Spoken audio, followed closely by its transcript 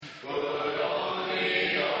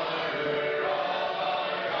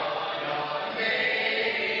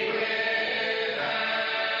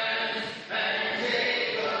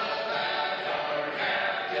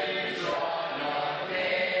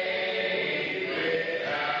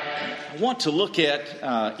I want to look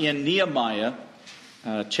at, in Nehemiah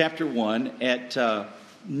chapter 1, at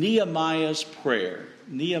Nehemiah's prayer.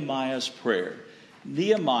 Nehemiah's prayer.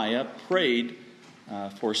 Nehemiah prayed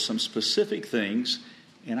for some specific things,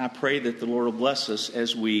 and I pray that the Lord will bless us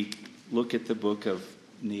as we look at the book of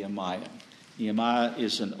Nehemiah. Nehemiah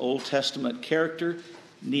is an Old Testament character.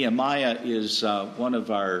 Nehemiah is one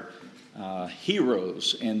of our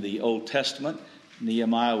heroes in the Old Testament.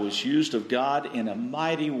 Nehemiah was used of God in a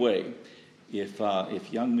mighty way.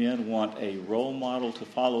 If young men want a role model to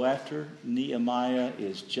follow after, Nehemiah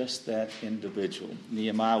is just that individual.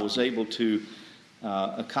 Nehemiah was able to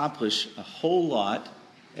accomplish a whole lot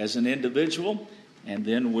as an individual and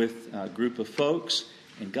then with a group of folks,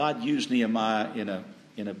 and God used Nehemiah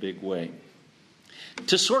in a big way.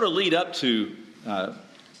 To sort of lead up to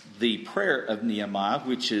the prayer of Nehemiah,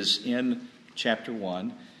 which is in chapter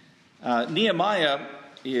 1, Nehemiah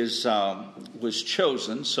was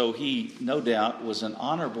chosen, so he no doubt was an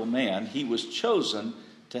honorable man. He was chosen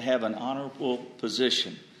to have an honorable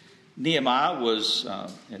position. Nehemiah was,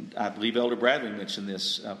 and I believe Elder Bradley mentioned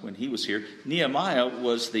this when he was here, Nehemiah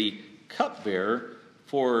was the cupbearer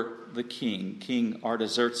for the king, King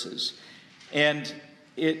Artaxerxes. And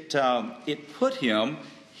it put him,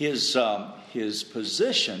 his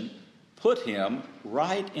position put him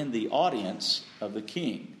right in the audience of the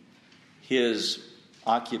king. His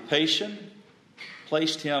occupation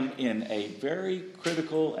placed him in a very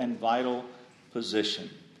critical and vital position.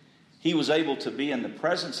 He was able to be in the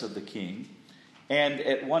presence of the king, and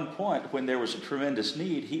at one point, when there was a tremendous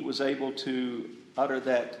need, he was able to utter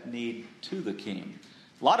that need to the king.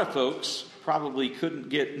 A lot of folks probably couldn't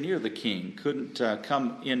get near the king, couldn't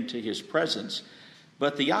come into his presence,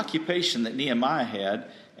 but the occupation that Nehemiah had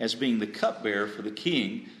as being the cupbearer for the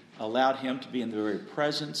king allowed him to be in the very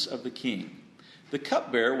presence of the king. The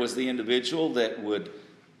cupbearer was the individual that would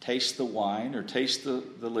taste the wine or taste the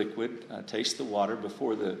liquid, taste the water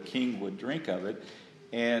before the king would drink of it.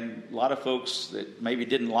 And a lot of folks that maybe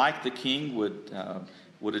didn't like the king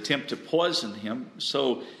would attempt to poison him.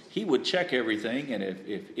 So he would check everything, and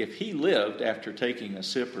if he lived after taking a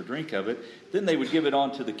sip or drink of it, then they would give it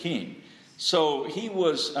on to the king. So he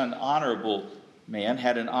was an honorable man,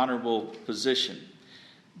 had an honorable position.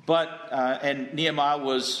 And Nehemiah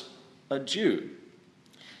was a Jew.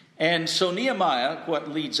 And so Nehemiah, what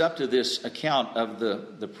leads up to this account of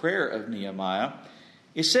the prayer of Nehemiah,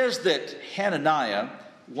 it says that Hananiah,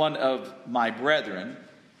 one of my brethren,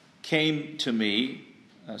 came to me,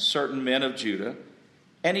 certain men of Judah,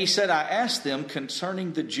 and he said, I asked them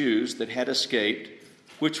concerning the Jews that had escaped,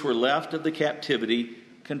 which were left of the captivity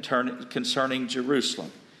concerning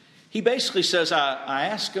Jerusalem. He basically says, I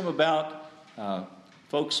asked them about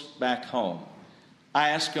folks back home. I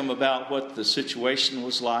asked them about what the situation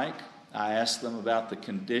was like. I asked them about the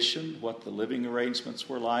condition, what the living arrangements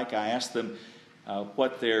were like. I asked them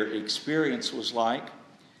what their experience was like.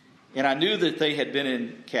 And I knew that they had been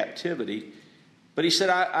in captivity. But he said,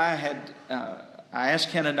 I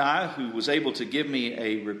asked Hananiah, who was able to give me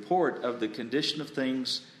a report of the condition of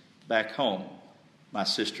things back home. My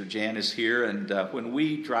sister Jan is here, and when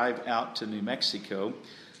we drive out to New Mexico,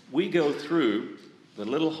 we go through the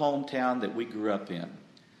little hometown that we grew up in.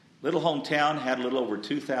 Little hometown had a little over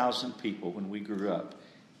 2,000 people when we grew up,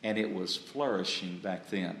 and it was flourishing back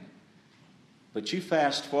then. But you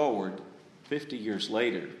fast forward 50 years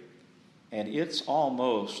later, and it's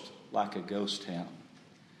almost like a ghost town.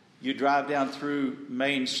 You drive down through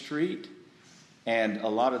Main Street, and a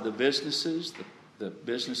lot of the businesses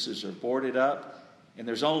are boarded up, and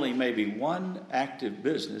there's only maybe one active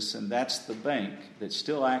business, and that's the bank that's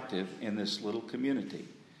still active in this little community.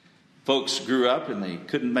 Folks grew up and they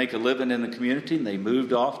couldn't make a living in the community, and they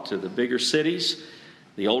moved off to the bigger cities.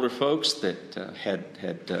 The older folks that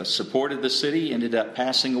had supported the city ended up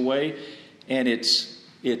passing away, and it's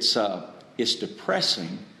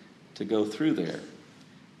depressing to go through there.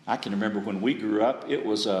 I can remember when we grew up, it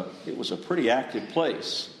was a pretty active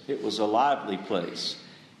place. It was a lively place.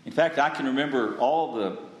 In fact, I can remember all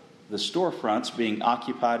the storefronts being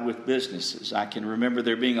occupied with businesses. I can remember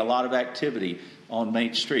there being a lot of activity on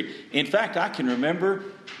Main Street. In fact, I can remember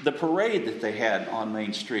the parade that they had on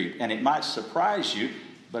Main Street. And it might surprise you,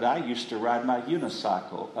 but I used to ride my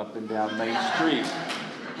unicycle up and down Main Street.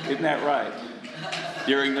 Isn't that right?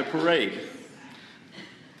 During the parade.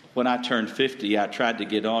 When I turned 50, I tried to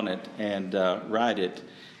get on it and ride it.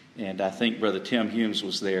 And I think Brother Tim Humes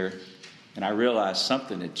was there. And I realized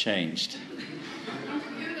something had changed.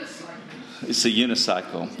 It's a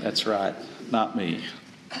unicycle. That's right. Not me.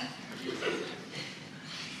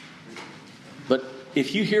 But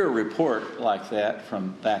if you hear a report like that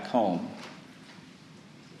from back home,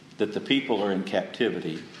 that the people are in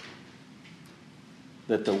captivity,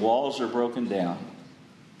 that the walls are broken down,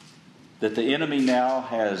 that the enemy now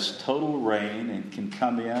has total reign and can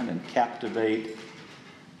come in and captivate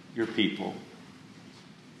your people,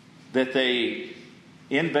 that they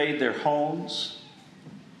invade their homes,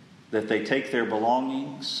 that they take their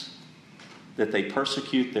belongings, that they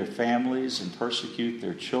persecute their families and persecute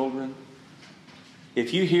their children.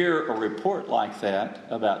 If you hear a report like that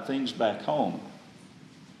about things back home,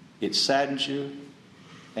 it saddens you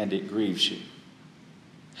and it grieves you.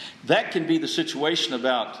 That can be the situation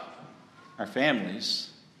about our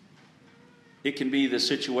families. It can be the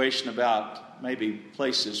situation about maybe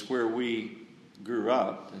places where we grew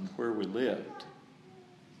up and where we lived.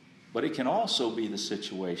 But it can also be the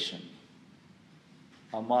situation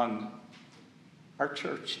among our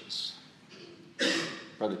churches.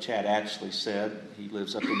 Brother Chad actually said, he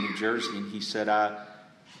lives up in New Jersey, and he said,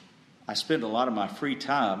 I spend a lot of my free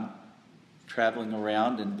time traveling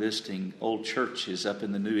around and visiting old churches up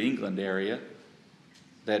in the New England area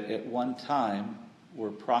that at one time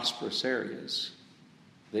were prosperous areas,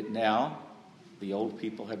 that now the old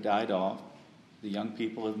people have died off, the young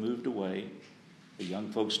people have moved away, the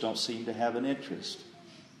young folks don't seem to have an interest,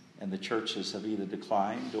 and the churches have either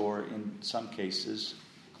declined or in some cases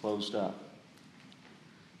closed up.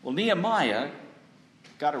 Well, Nehemiah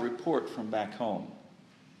got a report from back home.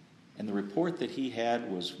 And the report that he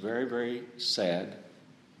had was very, very sad.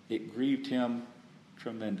 It grieved him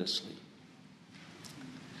tremendously.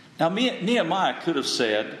 Now, Nehemiah could have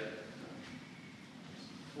said,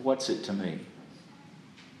 what's it to me?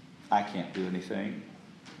 I can't do anything.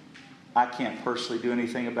 I can't personally do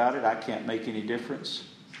anything about it. I can't make any difference.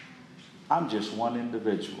 I'm just one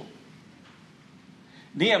individual.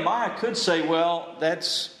 Nehemiah could say, well,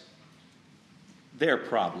 that's their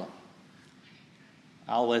problem.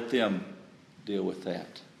 I'll let them deal with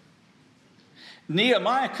that.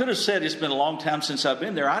 Nehemiah could have said, it's been a long time since I've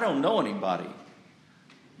been there. I don't know anybody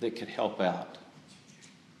that could help out.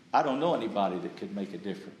 I don't know anybody that could make a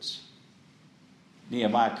difference.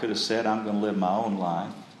 Nehemiah could have said, I'm going to live my own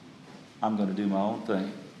life. I'm going to do my own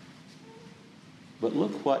thing. But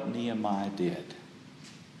look what Nehemiah did.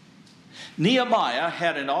 Nehemiah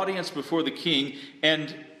had an audience before the king,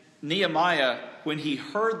 and Nehemiah, when he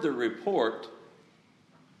heard the report,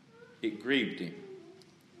 it grieved him.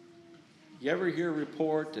 You ever hear a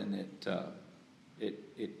report and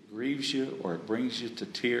it grieves you, or it brings you to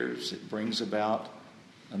tears? It brings about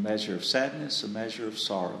a measure of sadness, a measure of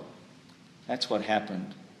sorrow. That's what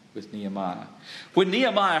happened with Nehemiah. When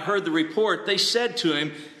Nehemiah heard the report, they said to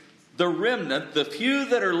him, the remnant, the few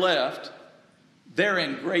that are left, they're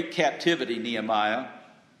in great captivity, Nehemiah.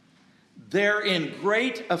 They're in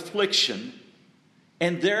great affliction,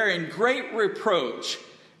 and they're in great reproach.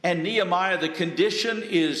 And Nehemiah, the condition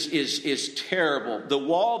is terrible. The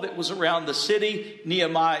wall that was around the city,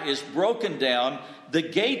 Nehemiah, is broken down. The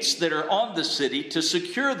gates that are on the city to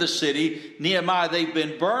secure the city, Nehemiah, they've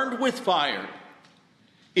been burned with fire.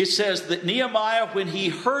 It says that Nehemiah, when he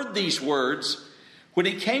heard these words, when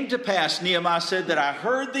it came to pass, Nehemiah said that I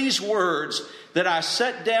heard these words, that I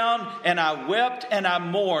sat down and I wept and I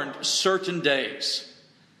mourned certain days.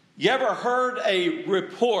 You ever heard a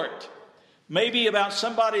report, maybe about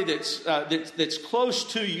somebody that's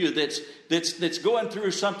close to you, that's going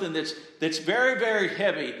through something that's very, very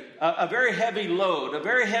heavy, a very heavy load, a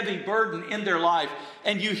very heavy burden in their life,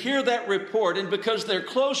 and you hear that report, and because they're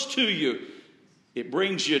close to you, it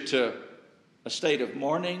brings you to a state of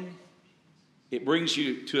mourning. It brings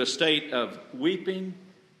you to a state of weeping.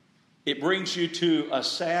 It brings you to a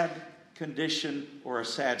sad condition or a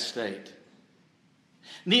sad state.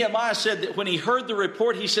 Nehemiah said that when he heard the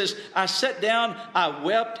report, he says, I sat down, I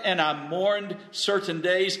wept, and I mourned certain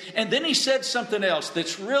days. And then he said something else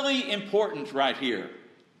that's really important right here.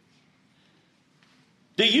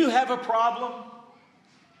 Do you have a problem?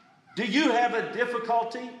 Do you have a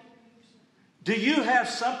difficulty? Do you have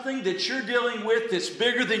something that you're dealing with that's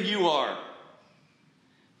bigger than you are?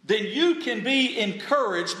 Then you can be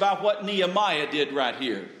encouraged by what Nehemiah did right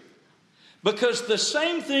here. Because the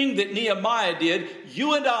same thing that Nehemiah did,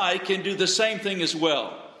 you and I can do the same thing as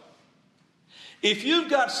well. If you've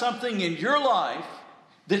got something in your life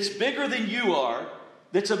that's bigger than you are,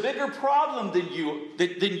 that's a bigger problem than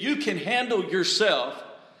you can handle yourself,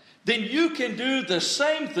 then you can do the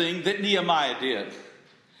same thing that Nehemiah did.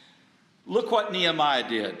 Look what Nehemiah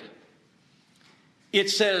did. It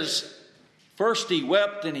says, first he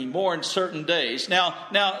wept and he mourned certain days.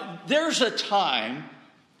 Now there's a time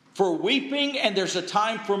for weeping and there's a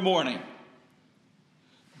time for mourning.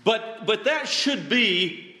 But that should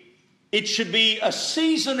be It should be a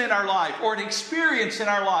season in our life or an experience in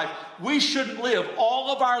our life. We shouldn't live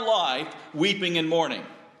all of our life weeping and mourning.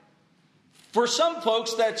 For some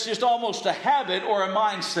folks, that's just almost a habit or a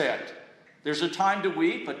mindset. There's a time to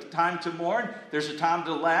weep, a time to mourn. There's a time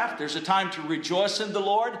to laugh. There's a time to rejoice in the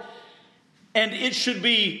Lord. And it should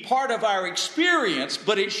be part of our experience,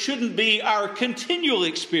 but it shouldn't be our continual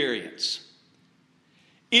experience.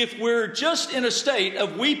 If we're just in a state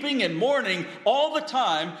of weeping and mourning all the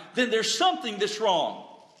time, then there's something that's wrong.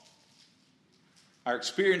 Our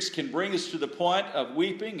experience can bring us to the point of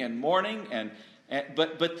weeping and mourning,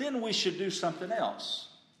 but then we should do something else.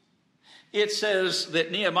 It says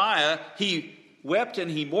that Nehemiah, he wept and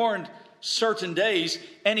he mourned certain days,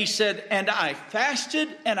 and he said, and I fasted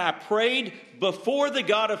and I prayed before the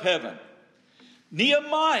God of heaven.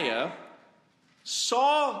 Nehemiah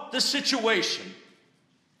saw the situation,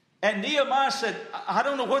 and Nehemiah said, I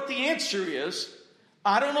don't know what the answer is.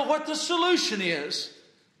 I don't know what the solution is,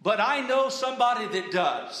 but I know somebody that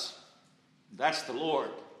does. That's the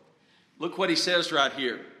Lord. Look what he says right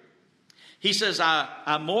here. He says,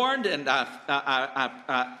 I mourned and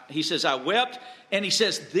he says, I wept. And he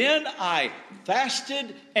says, then I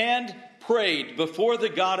fasted and prayed before the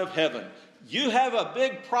God of heaven. You have a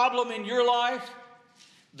big problem in your life?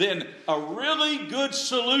 Then a really good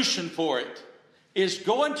solution for it is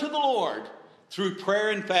going to the Lord through prayer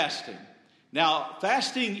and fasting. Now,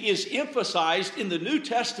 fasting is emphasized in the New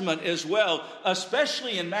Testament as well,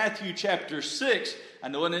 especially in Matthew chapter 6. I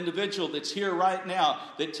know an individual that's here right now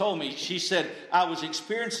that told me, she said, I was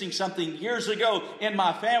experiencing something years ago in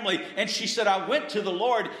my family, and she said, I went to the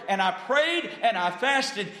Lord and I prayed and I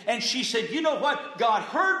fasted, and she said, you know what? God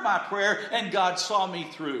heard my prayer and God saw me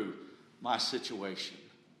through my situation.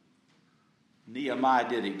 Nehemiah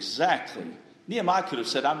did exactly. Nehemiah could have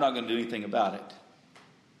said, I'm not going to do anything about it.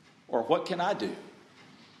 Or what can I do?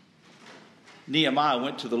 Nehemiah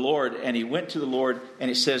went to the Lord, and he went to the Lord, and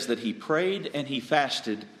it says that he prayed and he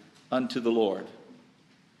fasted unto the Lord.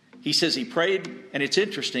 He says he prayed, and it's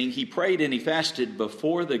interesting, he prayed and he fasted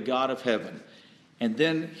before the God of heaven. And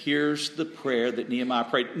then here's the prayer that Nehemiah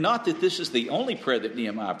prayed. Not that this is the only prayer that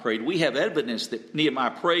Nehemiah prayed. We have evidence that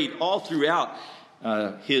Nehemiah prayed all throughout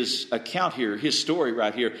his account here, his story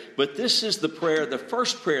right here. But this is the prayer, the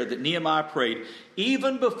first prayer that Nehemiah prayed,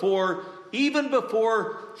 even before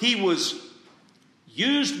he was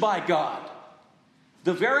used by God.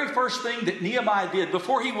 The very first thing that Nehemiah did,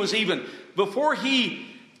 before he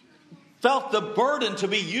felt the burden to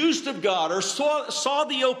be used of God or saw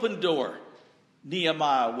the open door,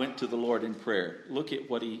 Nehemiah went to the Lord in prayer. Look at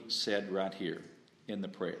what he said right here in the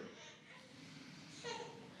prayer.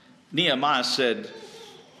 Nehemiah said,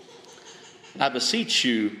 I beseech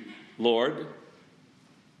you, Lord,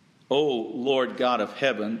 O Lord God of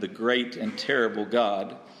heaven, the great and terrible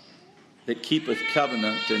God, that keepeth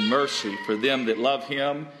covenant and mercy for them that love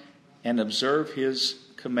him and observe his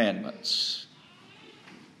commandments.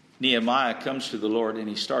 Nehemiah comes to the Lord and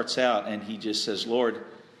he starts out and he just says, Lord,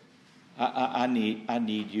 I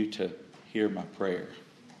need you to hear my prayer.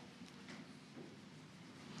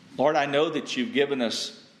 Lord, I know that you've given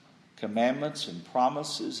us commandments and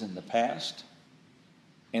promises in the past.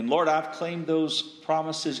 And Lord, I've claimed those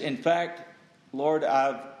promises. In fact, Lord,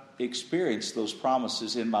 I've experienced those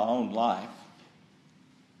promises in my own life.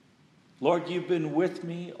 Lord, you've been with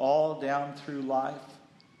me all down through life.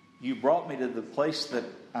 You brought me to the place that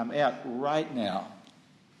I'm at right now.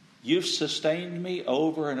 You've sustained me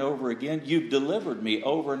over and over again. You've delivered me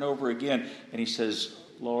over and over again. And he says,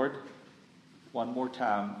 Lord, one more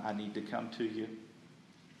time, I need to come to you.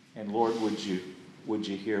 And Lord, would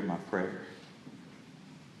you hear my prayer?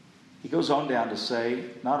 He goes on down to say,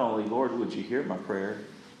 not only, Lord, would you hear my prayer,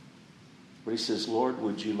 but he says, Lord,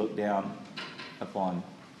 would you look down upon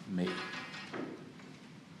me?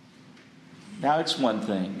 Now, it's one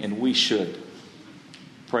thing, and we should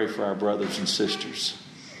pray for our brothers and sisters.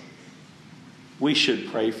 We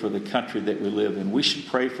should pray for the country that we live in. We should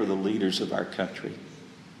pray for the leaders of our country.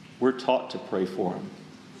 We're taught to pray for them.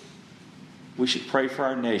 We should pray for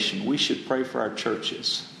our nation. We should pray for our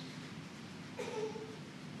churches.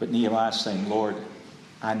 But Nehemiah is saying, Lord,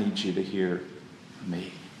 I need you to hear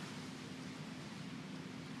me.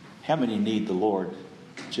 How many need the Lord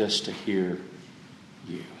just to hear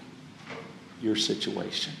you, your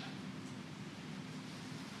situation?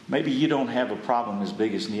 Maybe you don't have a problem as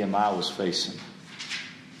big as Nehemiah was facing.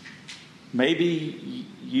 Maybe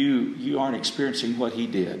you aren't experiencing what he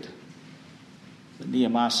did. But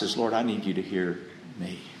Nehemiah says, Lord, I need you to hear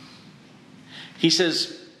me. He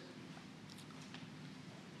says,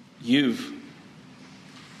 you've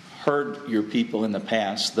heard your people in the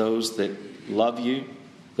past, those that love you,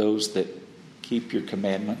 those that keep your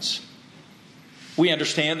commandments. We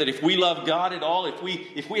understand that if we love God at all,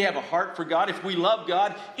 if we have a heart for God, if we love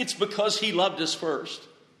God, it's because He loved us first.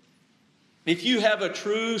 If you have a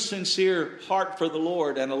true, sincere heart for the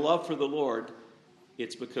Lord and a love for the Lord,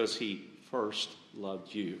 it's because He first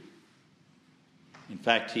loved you. In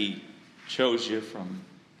fact, He chose you from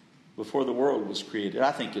before the world was created.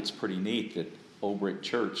 I think it's pretty neat that Old Brick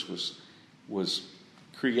Church was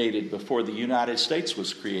created before the United States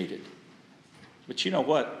was created. But you know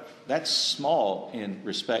what? That's small in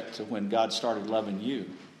respect to when God started loving you.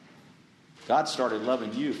 God started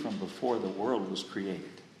loving you from before the world was created.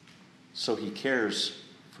 So He cares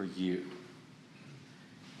for you.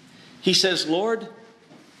 He says, Lord,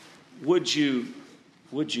 would you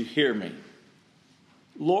hear me?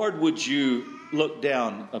 Lord, would you look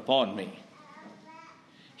down upon me?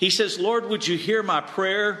 He says, Lord, would you hear my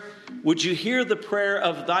prayer? Would you hear the prayer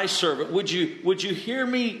of thy servant? Would you hear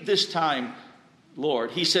me this time,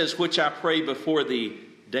 Lord? He says, which I pray before thee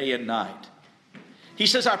day and night. He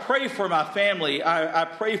says, I pray for my family. I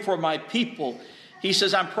pray for my people. He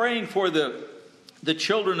says, I'm praying for the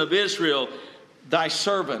children of Israel, thy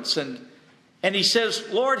servants. And he says,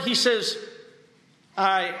 Lord, he says,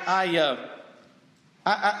 I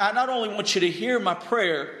not only want you to hear my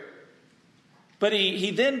prayer, but he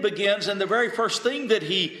then begins, and the very first thing that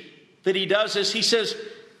he does is he says,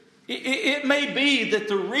 it may be that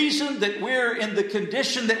the reason that we're in the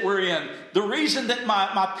condition that we're in, the reason that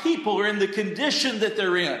my people are in the condition that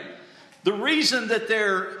they're in, the reason that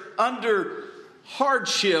they're under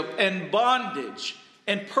hardship and bondage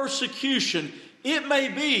and persecution, it may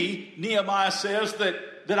be, Nehemiah says,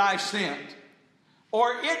 that I sinned.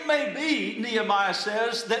 Or it may be, Nehemiah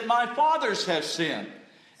says, that my fathers have sinned.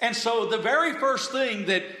 And so the very first thing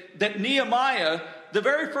that Nehemiah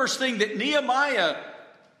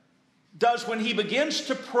does when he begins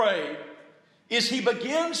to pray is he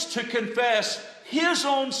begins to confess his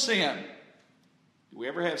own sin. Do we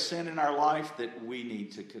ever have sin in our life that we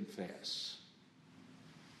need to confess?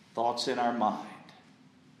 Thoughts in our mind,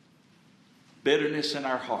 bitterness in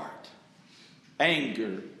our heart,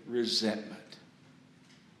 anger, resentment.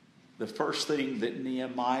 The first thing that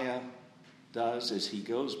Nehemiah does is he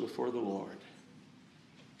goes before the Lord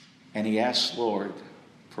and he asks Lord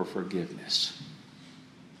for forgiveness.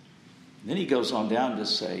 And then he goes on down to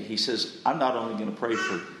say, he says, I'm not only going to pray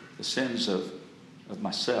for the sins of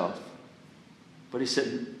myself, but he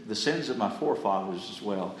said, the sins of my forefathers as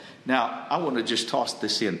well. Now, I want to just toss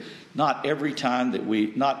this in. Not every time,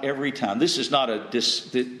 this is not a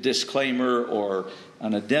disclaimer or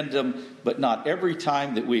an addendum, but not every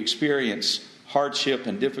time that we experience hardship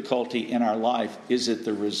and difficulty in our life is it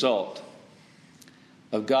the result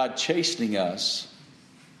of God chastening us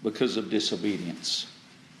because of disobedience.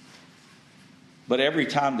 But every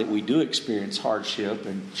time that we do experience hardship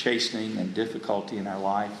and chastening and difficulty in our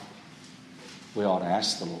life, we ought to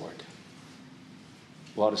ask the Lord.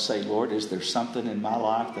 We ought to say, Lord, is there something in my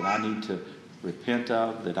life that I need to repent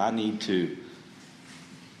of, that I need to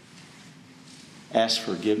ask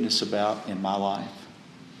forgiveness about in my life?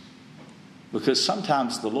 Because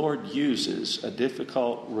sometimes the Lord uses a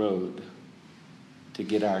difficult road to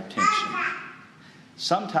get our attention.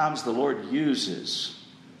 Sometimes the Lord uses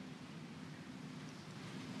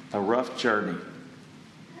a rough journey,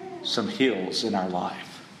 some hills in our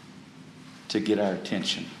life to get our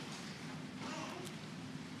attention.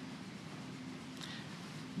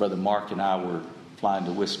 Brother Mark and I were flying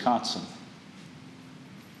to Wisconsin.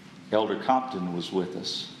 Elder Compton was with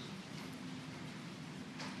us.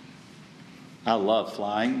 I love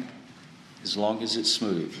flying as long as it's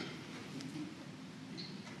smooth.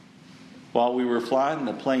 While we were flying,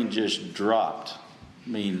 the plane just dropped. I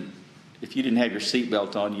mean, if you didn't have your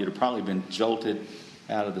seatbelt on, you'd have probably been jolted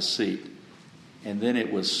out of the seat. And then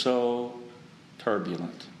it was so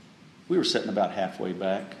turbulent. We were sitting about halfway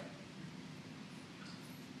back.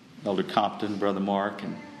 Elder Compton, Brother Mark,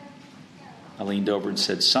 and I leaned over and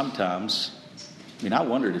said, sometimes, I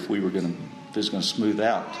wondered if it was going to smooth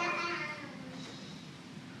out.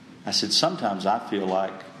 I said, sometimes I feel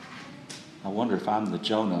like, I wonder if I'm the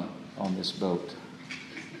Jonah on this boat.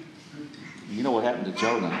 You know what happened to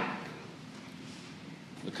Jonah?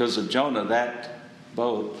 Because of Jonah, that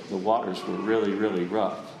boat, the waters were really, really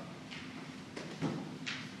rough.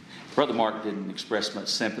 Brother Mark didn't express much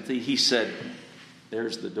sympathy. He said,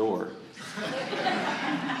 there's the door.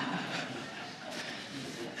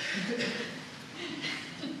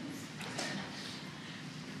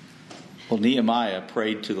 Well, Nehemiah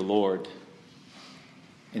prayed to the Lord,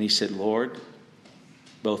 and he said, Lord,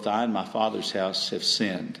 both I and my father's house have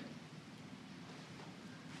sinned.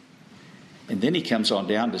 And then he comes on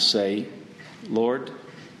down to say, Lord,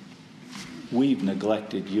 we've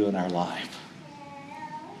neglected you in our life.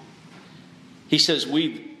 He says,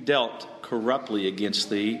 we've dealt corruptly against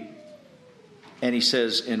thee. And he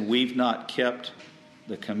says, and we've not kept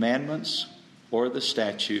the commandments or the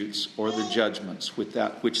statutes or the judgments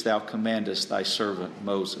which thou commandest thy servant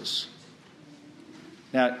Moses.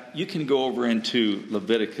 Now, you can go over into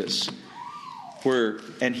Leviticus,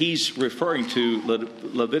 and he's referring to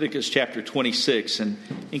Leviticus chapter 26, and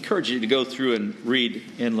I encourage you to go through and read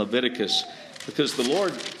in Leviticus, because the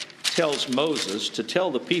Lord tells Moses to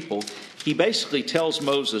tell the people, he basically tells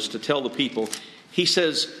Moses to tell the people, he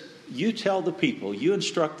says, you tell the people, you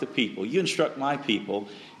instruct the people, you instruct my people,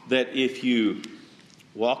 that if you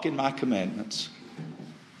walk in my commandments,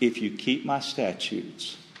 if you keep my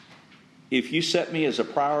statutes, if you set me as a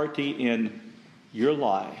priority in your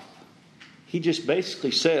life, he just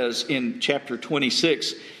basically says in chapter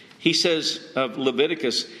 26, he says of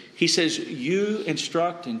Leviticus, he says, you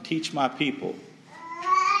instruct and teach my people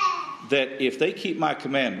that if they keep my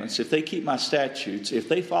commandments, if they keep my statutes, if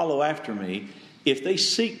they follow after me, if they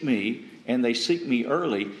seek me and they seek me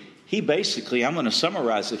early, he basically, I'm going to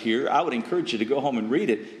summarize it here. I would encourage you to go home and read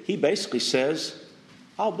it. He basically says,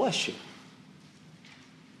 I'll bless you.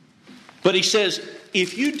 But he says,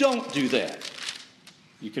 if you don't do that,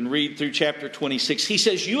 you can read through chapter 26. He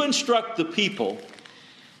says, you instruct the people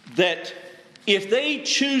that if they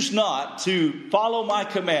choose not to follow my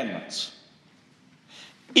commandments,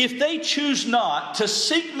 if they choose not to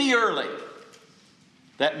seek me early,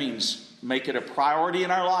 that means make it a priority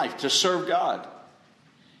in our life to serve God.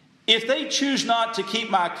 If they choose not to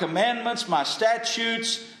keep my commandments, my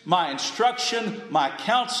statutes, my instruction, my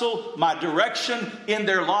counsel, my direction in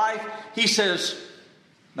their life, he says,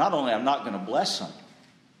 not only I'm not going to bless them,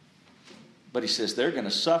 but he says they're going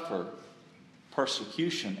to suffer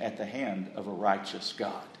persecution at the hand of a righteous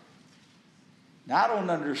God. Now, I don't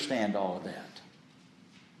understand all of that.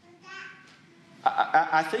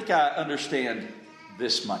 I think I understand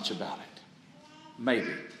this much about it.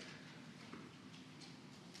 Maybe.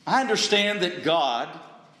 I understand that God,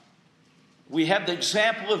 we have the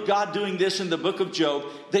example of God doing this in the book of Job,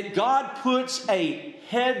 that God puts a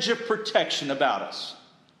hedge of protection about us.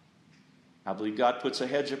 I believe God puts a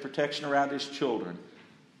hedge of protection around his children,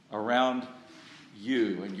 around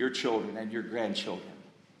you and your children and your grandchildren.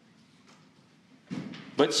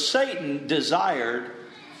 But Satan desired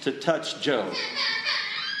to touch Job.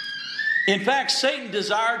 In fact, Satan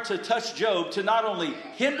desired to touch Job to not only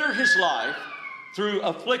hinder his life through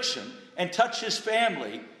affliction and touch his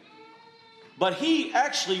family, but he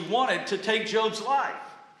actually wanted to take Job's life.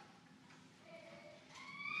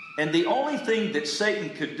 And the only thing that Satan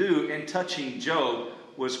could do in touching Job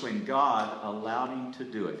was when God allowed him to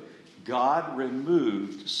do it. God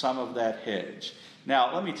removed some of that hedge.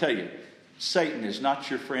 Now, let me tell you, Satan is not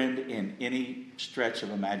your friend in any stretch of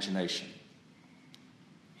imagination.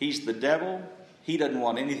 He's the devil. He doesn't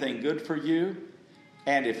want anything good for you.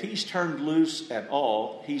 And if he's turned loose at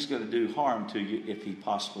all, he's going to do harm to you if he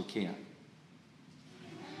possibly can.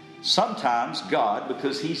 Sometimes God,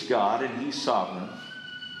 because he's God and he's sovereign,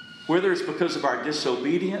 whether it's because of our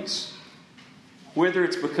disobedience, whether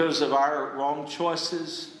it's because of our wrong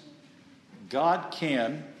choices, God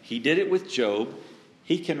can, he did it with Job,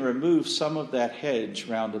 he can remove some of that hedge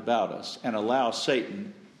round about us and allow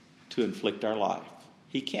Satan to inflict our life.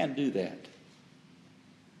 He can do that.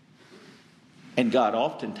 And God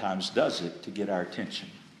oftentimes does it to get our attention.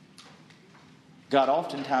 God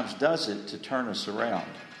oftentimes does it to turn us around.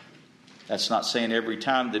 That's not saying every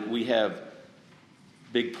time that we have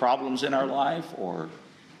big problems in our life or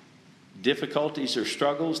difficulties or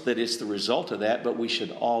struggles that it's the result of that, but we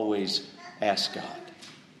should always ask God,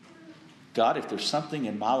 God, if there's something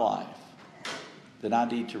in my life that I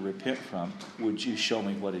need to repent from, would you show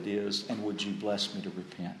me what it is and would you bless me to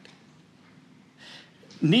repent?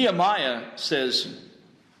 Nehemiah says,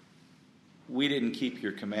 we didn't keep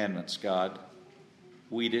your commandments, God.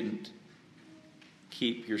 We didn't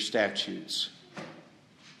keep your statutes.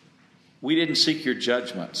 We didn't seek your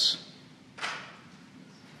judgments,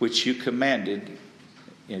 which you commanded.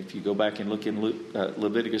 If you go back and look in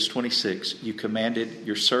Leviticus 26, you commanded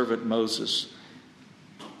your servant Moses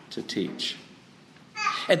to teach.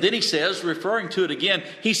 And then he says, referring to it again,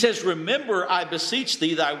 he says, remember, I beseech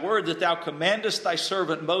thee, thy word that thou commandest thy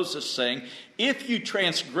servant Moses, saying, if you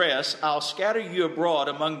transgress, I'll scatter you abroad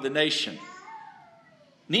among the nation.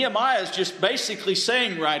 Nehemiah is just basically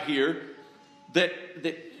saying right here that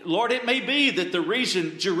Lord, it may be that the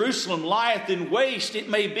reason Jerusalem lieth in waste, it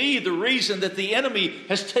may be the reason that the enemy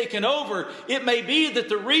has taken over, it may be that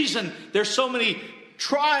the reason there's so many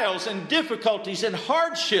trials and difficulties and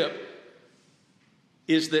hardship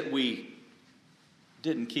is that we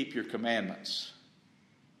didn't keep your commandments.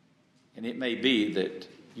 And it may be that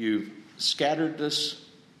you've scattered us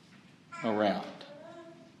around.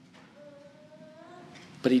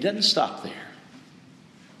 But he doesn't stop there.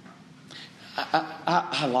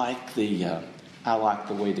 I like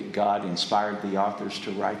the way that God inspired the authors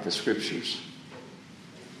to write the scriptures.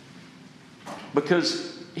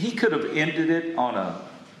 Because he could have ended it on a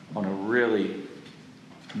really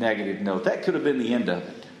negative note. That could have been the end of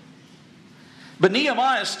it. But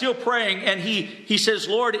Nehemiah is still praying, and he says,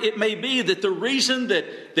 Lord, it may be that the reason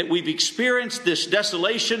that we've experienced this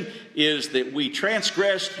desolation is that we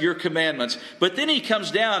transgressed your commandments. But then he comes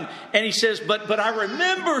down and he says, but I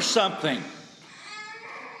remember something.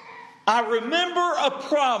 I remember a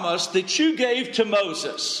promise that you gave to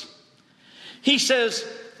Moses. He says,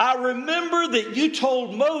 I remember that you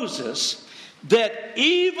told Moses that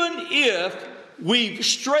even if we've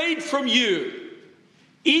strayed from you,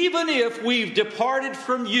 even if we've departed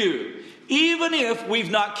from you, even if we've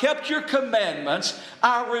not kept your commandments,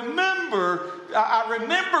 I remember,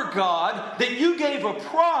 God, that you gave a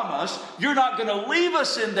promise. You're not going to leave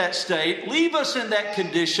us in that state, leave us in that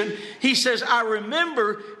condition. He says, I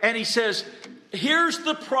remember, and he says, here's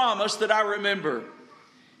the promise that I remember.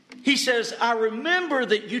 He says, I remember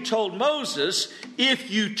that you told Moses,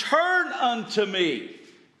 if you turn unto me,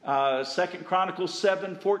 2 Chronicles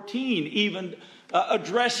 7:14 even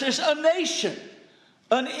addresses a nation,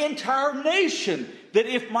 an entire nation, that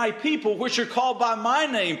if my people, which are called by my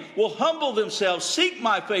name, will humble themselves, seek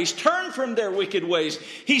my face, turn from their wicked ways,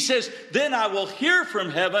 he says, then I will hear from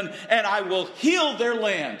heaven and I will heal their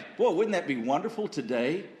land. Boy, wouldn't that be wonderful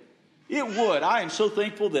today? It would. I am so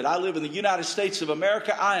thankful that I live in the United States of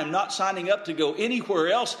America. I am not signing up to go anywhere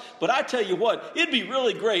else. But I tell you what, it'd be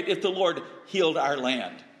really great if the Lord healed our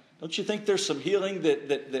land. Don't you think there's some healing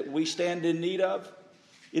that we stand in need of?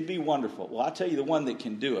 It'd be wonderful. Well, I'll tell you the one that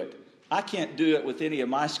can do it. I can't do it with any of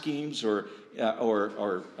my schemes or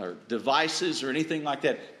devices or anything like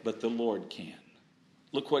that, but the Lord can.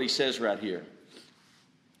 Look what he says right here.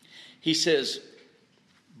 He says,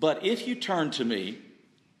 but if you turn to me,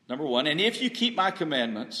 number one, and if you keep my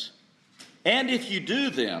commandments, and if you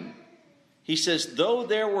do them, he says, though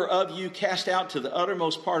there were of you cast out to the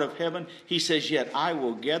uttermost part of heaven, he says, yet I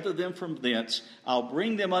will gather them from thence. I'll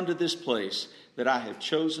bring them unto this place that I have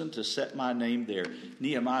chosen to set my name there.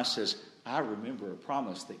 Nehemiah says, I remember a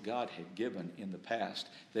promise that God had given in the past,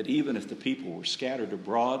 that even if the people were scattered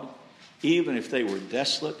abroad, even if they were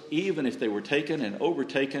desolate, even if they were taken and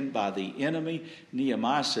overtaken by the enemy,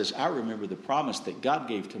 Nehemiah says, I remember the promise that God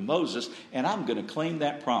gave to Moses, and I'm going to claim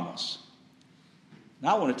that promise.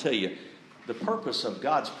 Now I want to tell you, the purpose of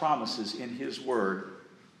God's promises in his word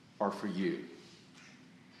are for you.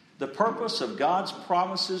 The purpose of God's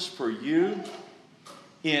promises for you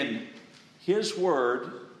in his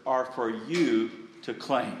word are for you to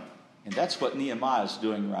claim. And that's what Nehemiah is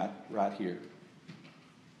doing right here.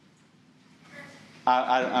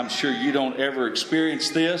 I'm sure you don't ever experience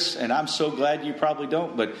this, and I'm so glad you probably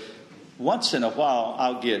don't, but once in a while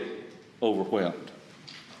I'll get overwhelmed.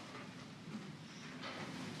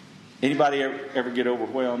 Anybody ever get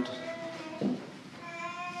overwhelmed?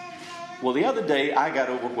 Well, the other day I got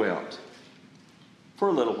overwhelmed for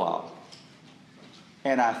a little while.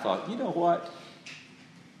 And I thought, you know what?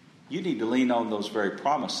 You need to lean on those very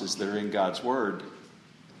promises that are in God's word,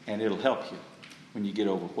 and it'll help you when you get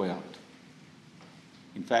overwhelmed.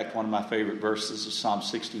 In fact, one of my favorite verses is Psalm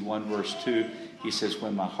 61, verse 2. He says,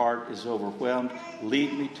 when my heart is overwhelmed,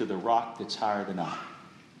 lead me to the rock that's higher than I.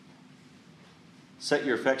 Set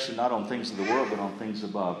your affection not on things of the world, but on things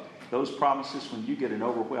above. Those promises, when you get an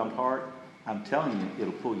overwhelmed heart, I'm telling you,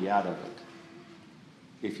 it'll pull you out of it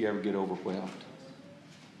if you ever get overwhelmed.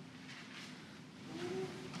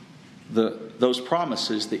 Those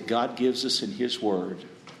promises that God gives us in his word,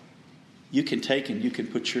 you can take and you can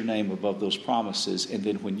put your name above those promises. And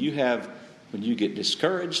then when you get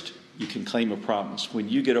discouraged, you can claim a promise. When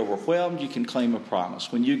you get overwhelmed, you can claim a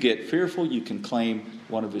promise. When you get fearful, you can claim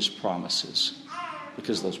one of his promises.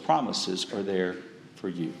 Because those promises are there for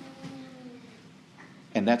you.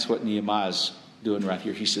 And that's what Nehemiah's doing right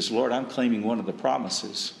here. He says, Lord, I'm claiming one of the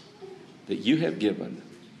promises that you have given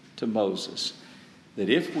to Moses, that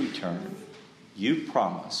if we turn, you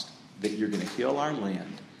promised that you're going to heal our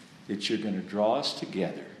land, that you're going to draw us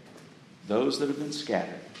together. Those that have been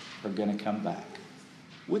scattered are going to come back.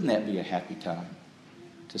 Wouldn't that be a happy time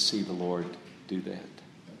to see the Lord do that?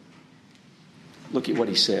 Look at what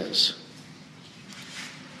he says.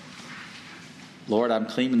 Lord, I'm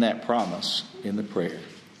claiming that promise in the prayer.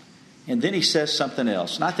 And then he says something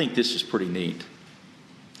else, and I think this is pretty neat.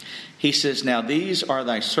 He says, now these are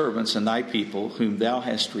thy servants and thy people, whom thou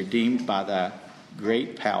hast redeemed by thy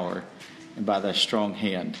great power and by thy strong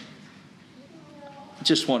hand. I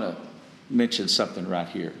just want to mention something right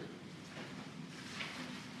here.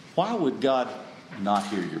 Why would God not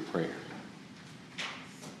hear your prayer?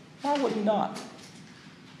 Why would he not?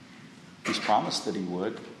 He's promised that he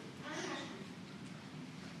would.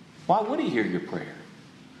 Why would he hear your prayer?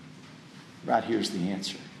 Right here's the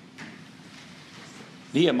answer.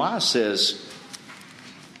 Nehemiah says,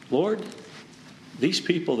 Lord, these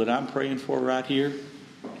people that I'm praying for right here,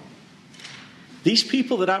 these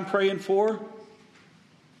people that I'm praying for,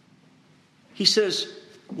 he says,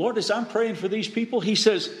 Lord, as I'm praying for these people, he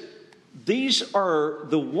says, these are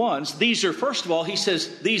the ones, these are, first of all, he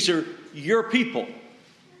says, these are your people.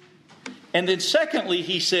 And then secondly,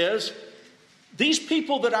 he says, these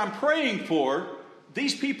people that I'm praying for,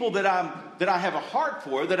 these people that I have a heart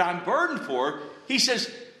for, that I'm burdened for, he says,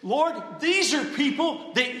 Lord, these are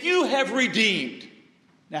people that you have redeemed.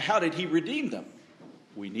 Now, how did he redeem them?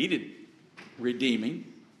 We needed redeeming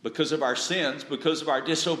because of our sins, because of our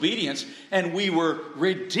disobedience, and we were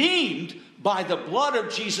redeemed by the blood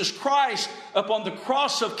of Jesus Christ upon the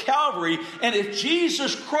cross of Calvary. And if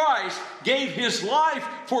Jesus Christ gave his life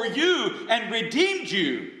for you and redeemed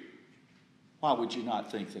you, why would you not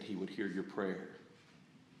think that he would hear your prayer?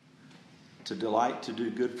 To delight to do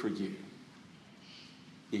good for you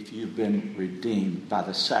if you've been redeemed by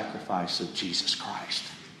the sacrifice of Jesus Christ.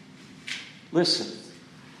 Listen,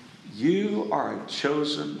 you are a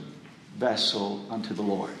chosen vessel unto the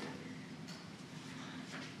Lord.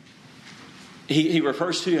 He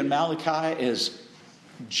refers to you in Malachi as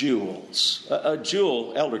jewels. A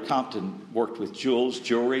jewel, Elder Compton worked with jewels,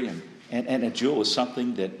 jewelry, and a jewel was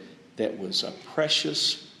something that was a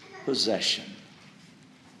precious possession.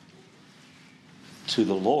 To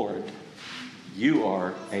the Lord, you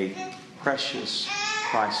are a precious,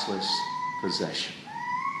 priceless possession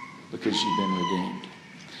because you've been redeemed.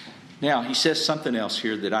 Now, he says something else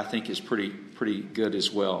here that I think is pretty good as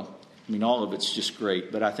well. I mean, all of it's just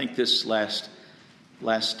great, but I think this last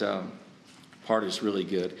part is really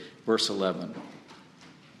good. Verse 11.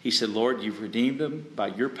 He said, Lord, you've redeemed them by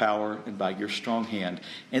your power and by your strong hand.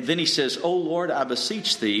 And then he says, O Lord, I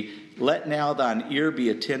beseech thee, let now thine ear be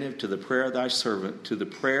attentive to the prayer of thy servant, to the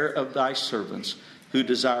prayer of thy servants who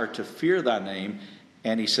desire to fear thy name.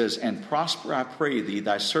 And he says, and prosper, I pray thee,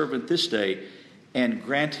 thy servant this day, and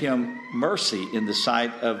grant him mercy in the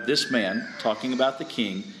sight of this man, talking about the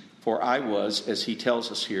king, for I was, as he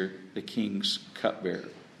tells us here, the king's cupbearer.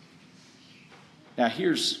 Now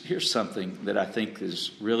here's something that I think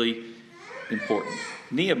is really important.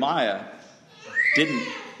 Nehemiah didn't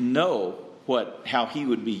know how he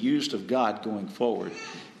would be used of God going forward.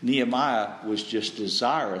 Nehemiah was just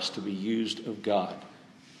desirous to be used of God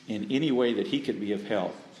in any way that he could be of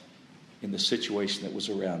help in the situation that was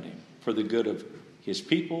around him, for the good of his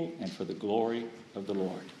people and for the glory of the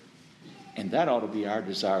Lord. And that ought to be our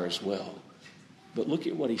desire as well. But look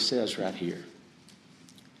at what he says right here.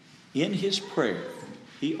 In his prayer,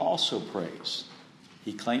 he also prays.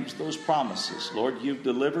 He claims those promises. Lord, you've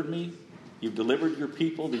delivered me. You've delivered your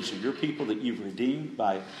people. These are your people that you've redeemed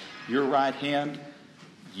by your right hand.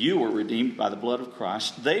 You were redeemed by the blood of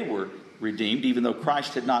Christ. They were redeemed, even though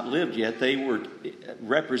Christ had not lived yet. They were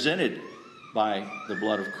represented by the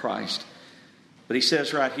blood of Christ. But he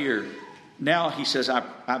says right here, now he says,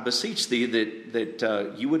 I beseech thee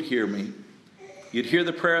that you would hear me. You'd hear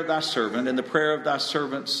the prayer of thy servant and the prayer of thy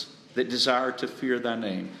servants that desire to fear thy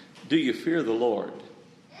name. Do you fear the Lord?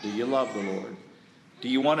 Do you love the Lord? Do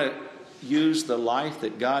you want to use the life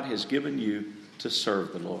that God has given you to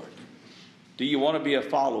serve the Lord? Do you want to be a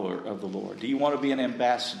follower of the Lord? Do you want to be an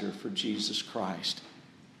ambassador for Jesus Christ?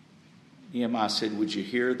 Nehemiah said, would you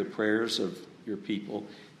hear the prayers of your people?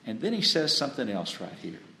 And then he says something else right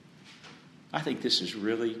here. I think this is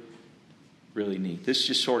really, really neat. This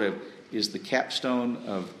just sort of is the capstone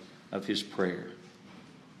of his prayer.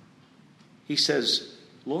 He says,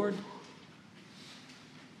 Lord,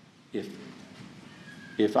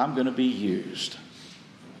 if I'm going to be used,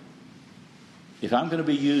 if I'm going to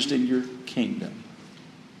be used in your kingdom,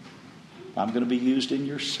 if I'm going to be used in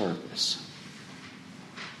your service,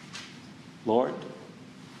 Lord,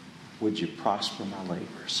 would you prosper my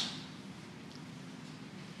labors?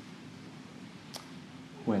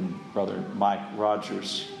 When Brother Mike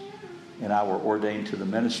Rogers and I were ordained to the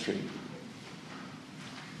ministry,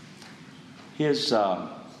 his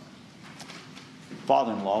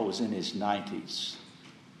father-in-law was in his 90s.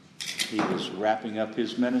 He was wrapping up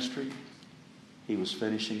his ministry. He was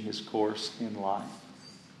finishing his course in life.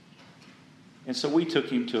 And so we took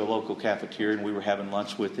him to a local cafeteria, and we were having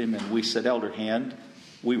lunch with him, and we said, Elder Hand,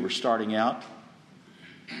 we were starting out.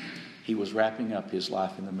 He was wrapping up his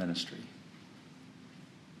life in the ministry.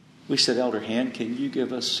 We said, Elder Hand, can you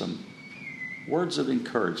give us some words of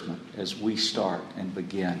encouragement as we start and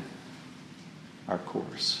begin our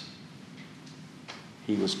course?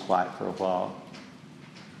 He was quiet for a while.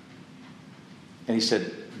 And he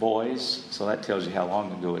said, boys, so that tells you how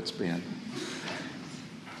long ago it's been.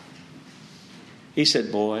 He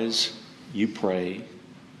said, boys, you pray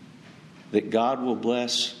that God will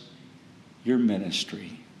bless your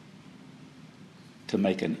ministry to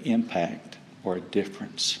make an impact or a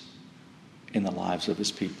difference in the lives of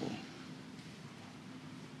his people.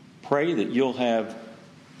 Pray that you'll have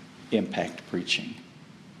impact preaching.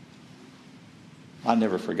 I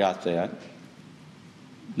never forgot that.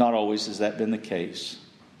 Not always has that been the case,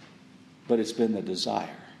 but it's been the desire.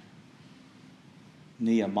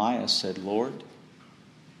 Nehemiah said, Lord,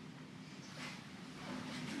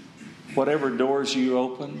 whatever doors you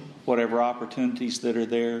open, whatever opportunities that are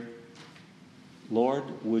there, Lord,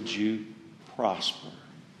 would you prosper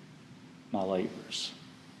my labors?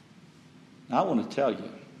 Now, I want to tell you,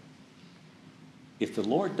 if the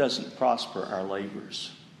Lord doesn't prosper our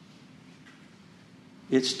labors,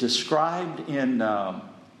 it's described in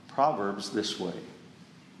Proverbs this way.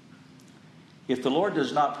 If the Lord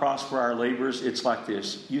does not prosper our labors, it's like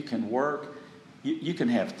this. You can work, you can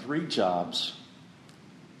have 3 jobs,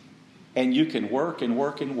 and you can work and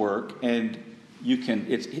work and work, and you can,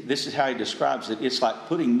 this is how he describes it. It's like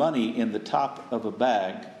putting money in the top of a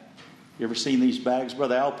bag. You ever seen these bags?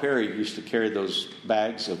 Brother Al Perry used to carry those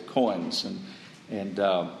bags of coins and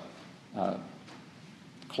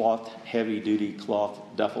cloth, heavy-duty cloth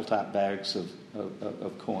duffel-type bags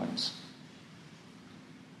of coins.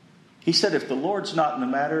 He said if the Lord's not in the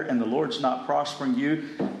matter and the Lord's not prospering you,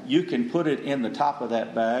 you can put it in the top of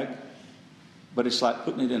that bag, but it's like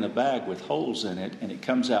putting it in a bag with holes in it, and it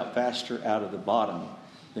comes out faster out of the bottom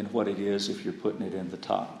than what it is if you're putting it in the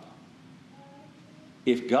top.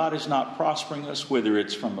 If God is not prospering us, whether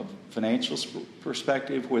it's from a financial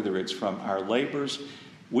perspective, whether it's from our labors,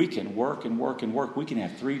 we can work and work and work. We can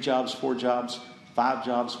have 3 jobs, 4 jobs, 5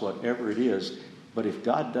 jobs, whatever it is. But if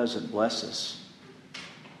God doesn't bless us,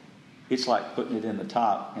 it's like putting it in the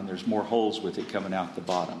top and there's more holes with it coming out the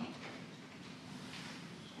bottom.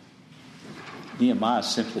 Nehemiah is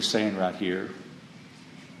simply saying right here,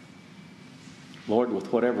 Lord,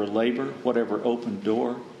 with whatever labor, whatever open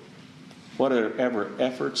door, whatever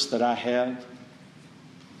efforts that I have,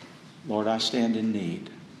 Lord, I stand in need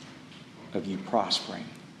of you prospering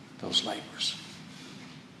those labors.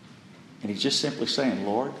 And he's just simply saying,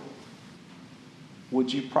 Lord,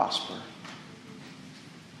 would you prosper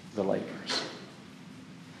the labors?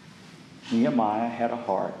 Nehemiah had a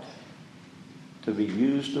heart to be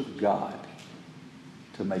used of God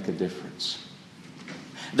to make a difference.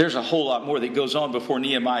 There's a whole lot more that goes on before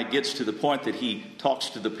Nehemiah gets to the point that he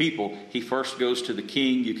talks to the people. He first goes to the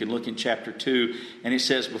king. You can look in chapter 2. And it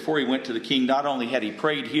says before he went to the king, not only had he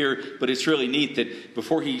prayed here, but it's really neat that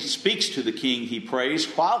before he speaks to the king, he prays.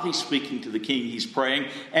 While he's speaking to the king, he's praying.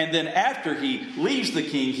 And then after he leaves the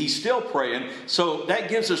king, he's still praying. So that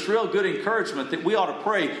gives us real good encouragement that we ought to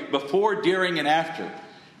pray before, during, and after.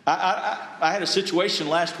 I had a situation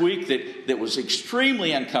last week that was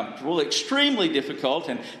extremely uncomfortable, extremely difficult,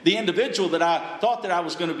 and the individual that I thought that I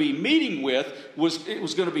was going to be meeting with was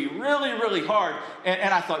going to be really, really hard.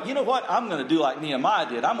 And I thought, you know what? I'm going to do like Nehemiah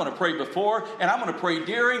did. I'm going to pray before, and I'm going to pray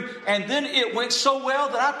during, and then it went so well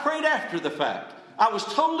that I prayed after the fact. I was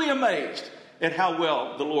totally amazed at how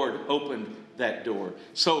well the Lord opened that door.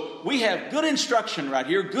 So we have good instruction right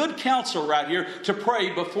here, good counsel right here to pray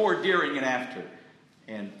before, during, and after.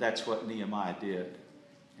 And that's what Nehemiah did.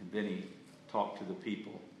 And then he talked to the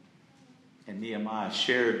people. And Nehemiah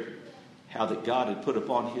shared how that God had put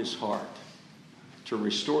upon his heart to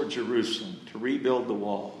restore Jerusalem, to rebuild the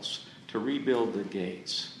walls, to rebuild the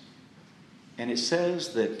gates. And it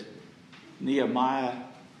says that Nehemiah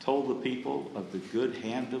told the people of the good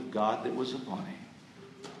hand of God that was upon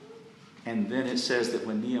him. And then it says that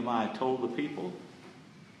when Nehemiah told the people,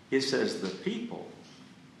 it says the people,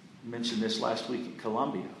 I mentioned this last week at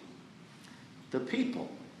Columbia. The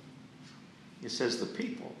people, it says the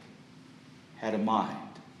people had a mind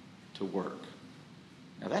to work.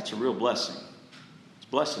 Now that's a real blessing. It's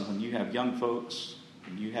a blessing when you have young folks,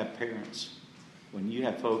 when you have parents, when you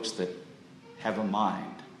have folks that have a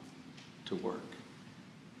mind to work.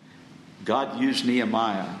 God used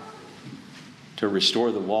Nehemiah to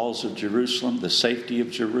restore the walls of Jerusalem, the safety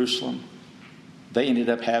of Jerusalem. They ended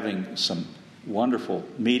up having some wonderful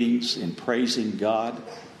meetings in praising God.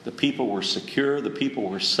 The people were secure. The people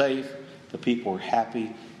were safe. The people were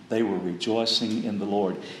happy. They were rejoicing in the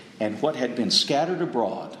Lord. And what had been scattered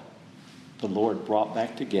abroad, the Lord brought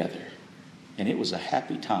back together. And it was a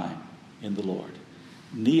happy time in the Lord.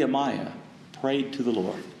 Nehemiah prayed to the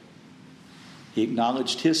Lord. He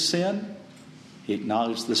acknowledged his sin. He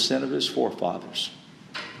acknowledged the sin of his forefathers.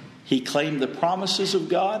 He claimed the promises of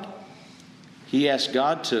God. He asked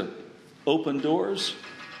God to open doors.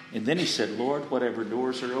 And then he said, Lord, whatever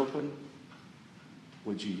doors are open,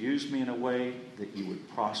 would you use me in a way that you would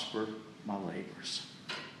prosper my labors?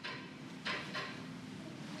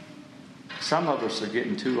 Some of us are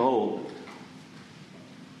getting too old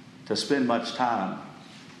to spend much time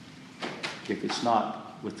if it's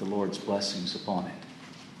not with the Lord's blessings upon it.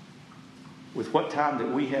 With what time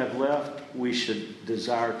that we have left, we should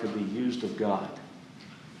desire to be used of God.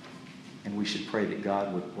 And we should pray that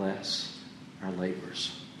God would bless our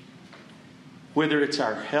labors. Whether it's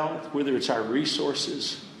our health, whether it's our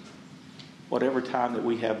resources, whatever time that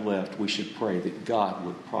we have left, we should pray that God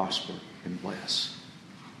would prosper and bless.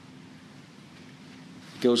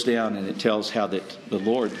 It goes down and it tells how that the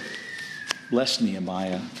Lord blessed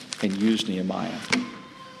Nehemiah and used Nehemiah.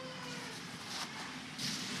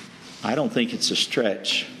 I don't think it's a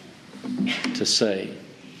stretch to say,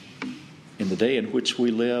 in the day in which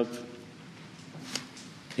we live,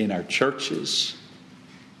 in our churches,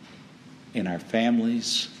 in our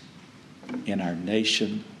families, in our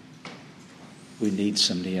nation, we need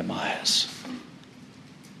some Nehemiahs.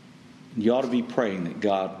 You ought to be praying that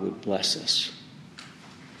God would bless us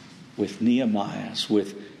with Nehemiahs,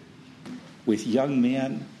 with young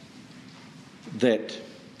men that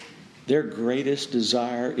their greatest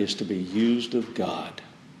desire is to be used of God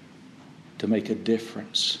to make a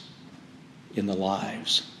difference in the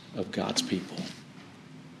lives of God's people.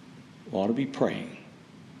 We ought to be praying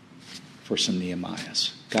for some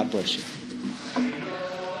Nehemiahs. God bless you.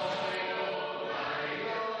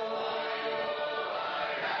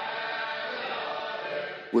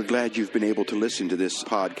 We're glad you've been able to listen to this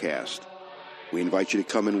podcast. We invite you to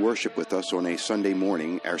come and worship with us on a Sunday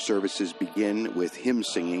morning. Our services begin with hymn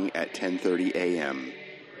singing at 10:30 a.m.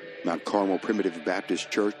 Mount Carmel Primitive Baptist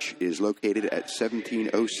Church is located at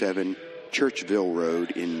 1707 Churchville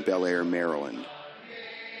Road in Bel Air, Maryland.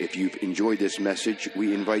 If you've enjoyed this message,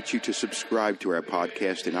 we invite you to subscribe to our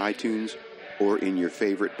podcast in iTunes or in your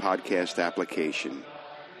favorite podcast application.